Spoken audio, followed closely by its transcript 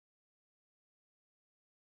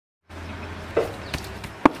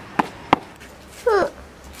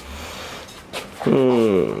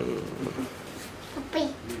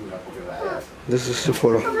This is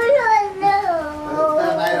Sephora.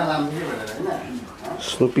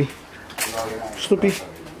 Snoopy. Snoopy.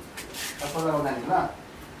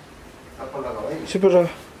 Sephora.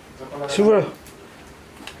 Sephora.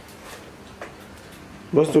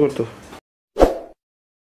 बस तो कर तो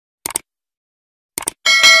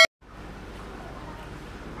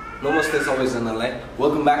Namaste सबैजनालाई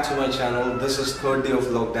welcome back to my channel. This is third day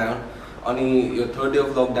of lockdown. अनि यो third day of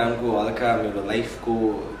lockdown को हल्का मेरो लाइफ को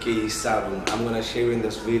के हिस्साहरु I'm gonna share in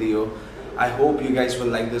this video. I hope you guys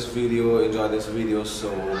will like this video, enjoy this video,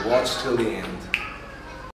 so watch till the end.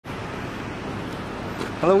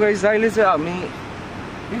 Hello guys, अहिले चाहिँ हामी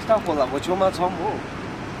टिस्टा खोलाको छेउमा छौं हो.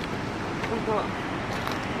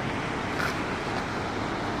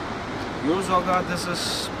 यो जग्गा this is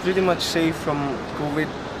pretty much safe from COVID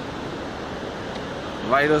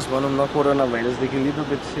virus भनौं न कोरोना भाइरस देखि little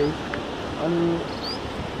bit safe. अनि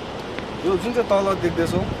यो जुन चाहिँ तल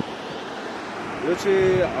देख्दैछौ यो चाहिँ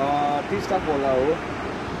टिस्टा खोला हो.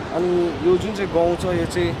 अनि यो जुन चाहिँ गाउँ छ यो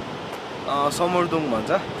चाहिँ समरदुङ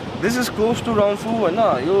भन्छ. This is close to Rangfu हैन.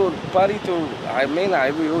 यो पारी त्यो मेन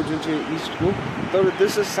हाइवे हो जुन चाहिँ इस्ट को. तर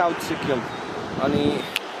this is South Sikkim. अनि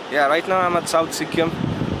yeah, right now I'm at South Sikkim.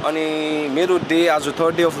 अनि मेरो डे आज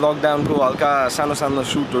थर्ड डे अफ लकडाउन को हल्का सानो सानो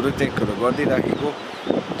शूटहरु टेकहरु गर्दिराखेको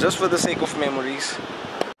just for the sake of memories.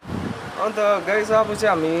 अन्त गाइस अब चाहिँ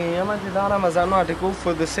हामी यहाँ माथि डाँडामा जानु आँटेको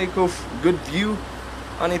for the sake of good view.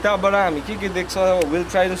 अनि त्यहाँबाट हामी के देख्छ we'll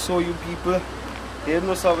try to show you people.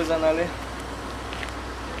 हेर्नु सबैजनाले.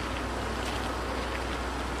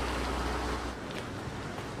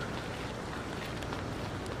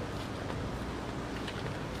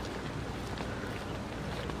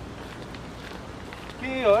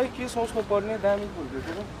 के सोच्नु पर्ने दामी हुन्छ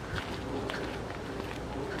त्यो.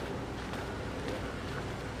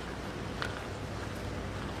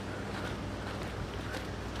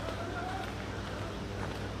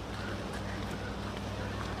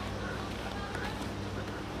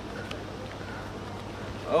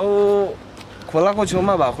 खोलाको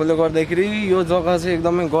छेउमा भएकोले गर्दाखेरि यो जग्गा चाहिँ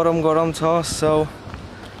एकदमै गरम गरम छ. सो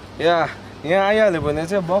यहाँ आइहाल्यो भने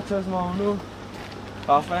चाहिँ बक्सर्समा आउनु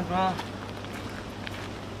हाफ प्यान्टमा.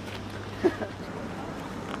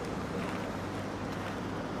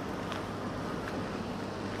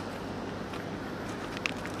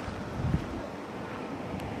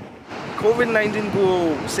 COVID-19 को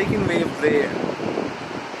second वेभले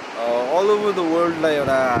all over the world लाई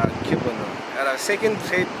एउटा के भन्नु एउटा सेकेन्ड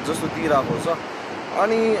थ्रेट जस्तो दिइरहेको छ.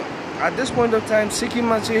 अनि at this point of time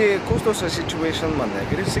सिक्किममा चाहिँ कस्तो छ सिचुएसन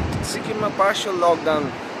भन्दाखेरि सिक्किममा पार्शियल लकडाउन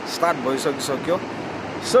स्टार्ट भइसक्यो.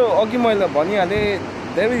 सो अघि मैले भनिहाले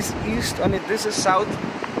there is east and this is south.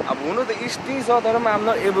 अब हुनु त east नै छ तर I'm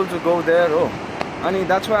not able to go there हो. अनि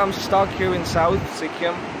that's why I'm stuck here in South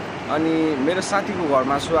Sikkim. अनि मेरो साथीको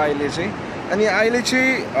घरमा छु अहिले चाहिँ. अनि अहिले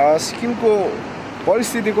चाहिँ सिक्किमको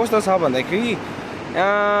परिस्थिति कस्तो छ भन्दाखेरि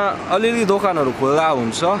अलिअलि दोकानहरु खुल्ला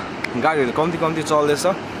हुन्छ, गाडीहरु कम्ती चल्दैछ.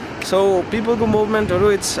 So पिपलको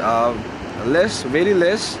मुभमेन्टहरु it's very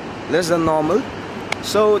less than normal.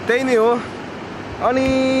 So त्यही नै हो. अनि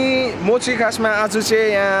म चाहिँ खासमा आज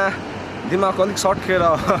चाहिँ यहाँ दिमाग अलिक सट्केर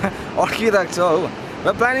अड्किरहेको छ हो.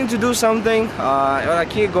 We're planning to do something एउटा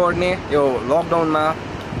के गर्ने यो लकडाउनमा.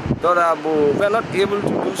 तर अब we're not able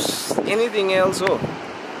to do anything else हो.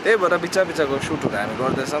 त्यही भएर बिचाको सुटहरु हामी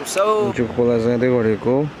गर्दैछौं. सो त्यो खोला जाँदै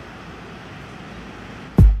गरेको.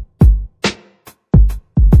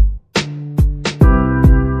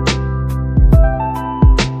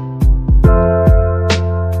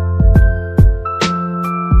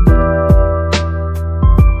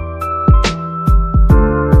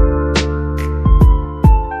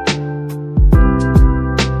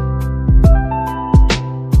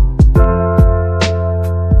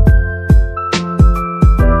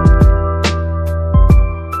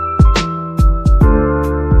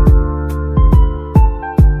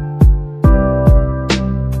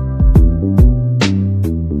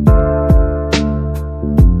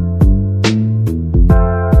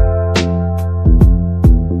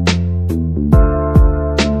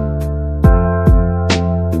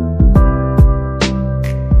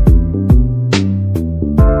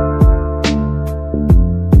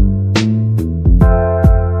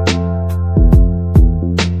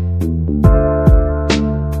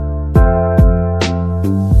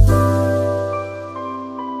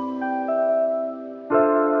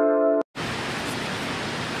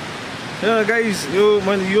 गाइस यो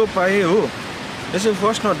मैले यो पाएँ हो. यसो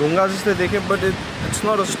फर्स्टमा ढुङ्गा जस्तै देखेँ but it's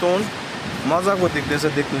not a stone. मजाको देख्दैछ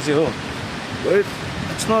देख्नु चाहिँ हो. But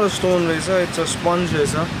it's not a stone रहेछ, इट्स अ स्पन्ज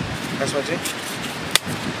रहेछ. यसमा चाहिँ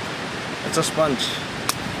It's a sponge.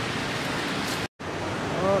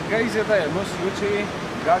 Guys, यता हेर्नुहोस् यो चाहिँ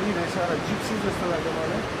गाडी रहेछ र जिप्सी जस्तो लाग्यो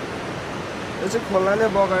मलाई यो चाहिँ खोलाले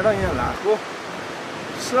बगाएर यहाँ लाएको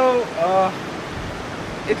सो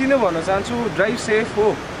यति नै भन्न चाहन्छु ड्राइभ सेफ हो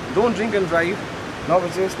डोन्ट ड्रिङ्क एन्ड ड्राइभ नभए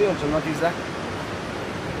चाहिँ यस्तै हुन्छ नतिजा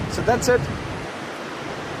सो द्याट्स इट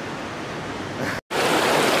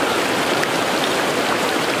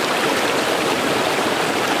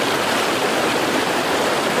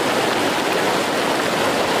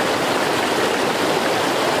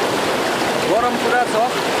गरम पुरा छ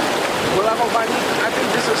खोलाको पानी I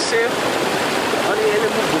think this is safe अनि यसले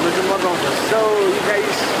मुख घुम्नु चाहिँ मजा आउँछ so you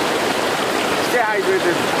guys stay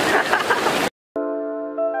hydrated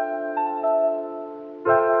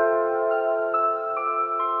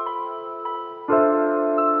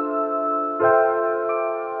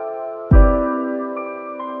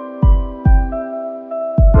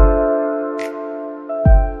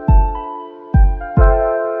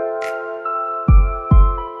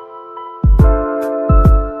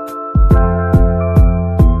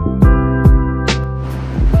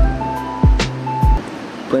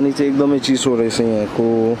पानी चाहिँ एकदमै चिसो रहेछ यहाँको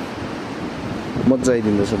मजा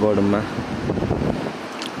आइदिँदैछ गरममा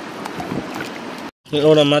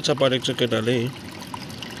एउटा माछा परेको छ केटाले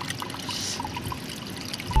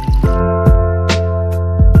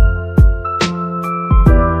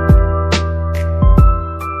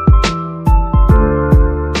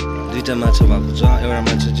दुईटा माछा भएको छ एउटा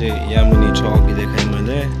माछा चाहिँ यहाँ मुनि छ अघि देखाएँ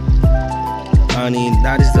मैले अनि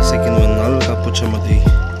that is the second one हल्का पुच्छमाथि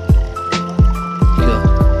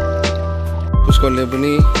उसकोले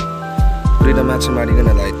पनि दुईटा माछा मारिकन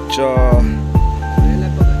ल्याइछ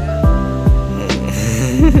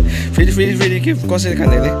फेरि के कसरी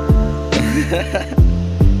खाने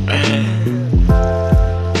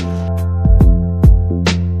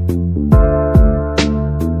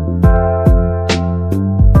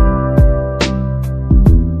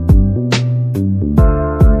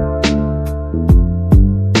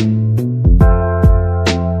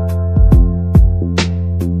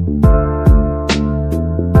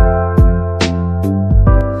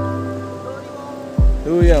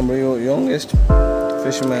अरे हाम्रो यो youngest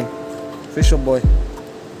fisherman, fisher boy.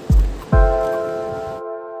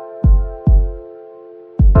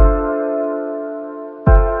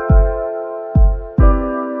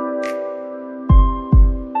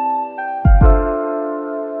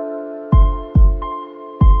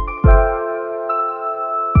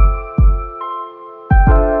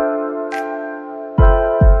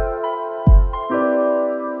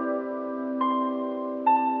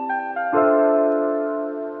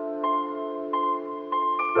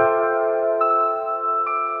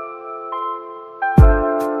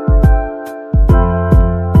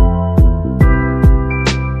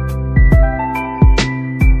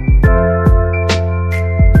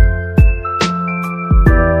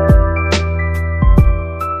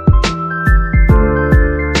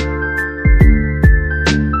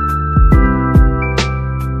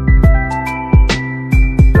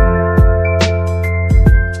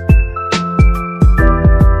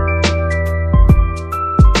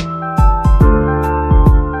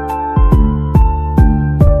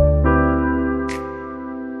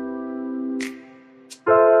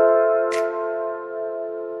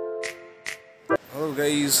 Hello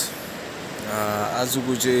guys,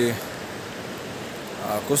 आजको चाहिँ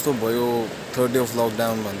कस्तो भयो थर्ड डे अफ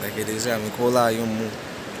लकडाउन भन्दाखेरि चाहिँ हामी खोला आयौँ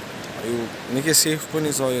यो निकै सेफ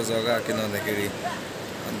पनि छ यो जग्गा किन भन्दाखेरि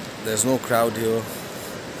there is know crowd here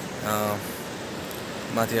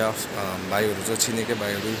माथि भाइहरू चाहिँ छिनेकै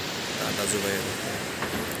भाइहरू दाजुभाइहरू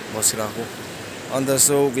बसिरहेको अन्त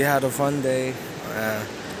so we had a fun day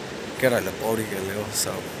केटाहरूले पौडी खेल्यो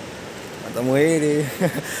सो अन्त म हेरेँ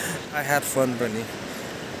I had fun पनि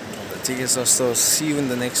ठिकै छ so see you in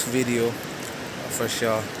the next video for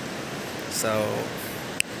sure so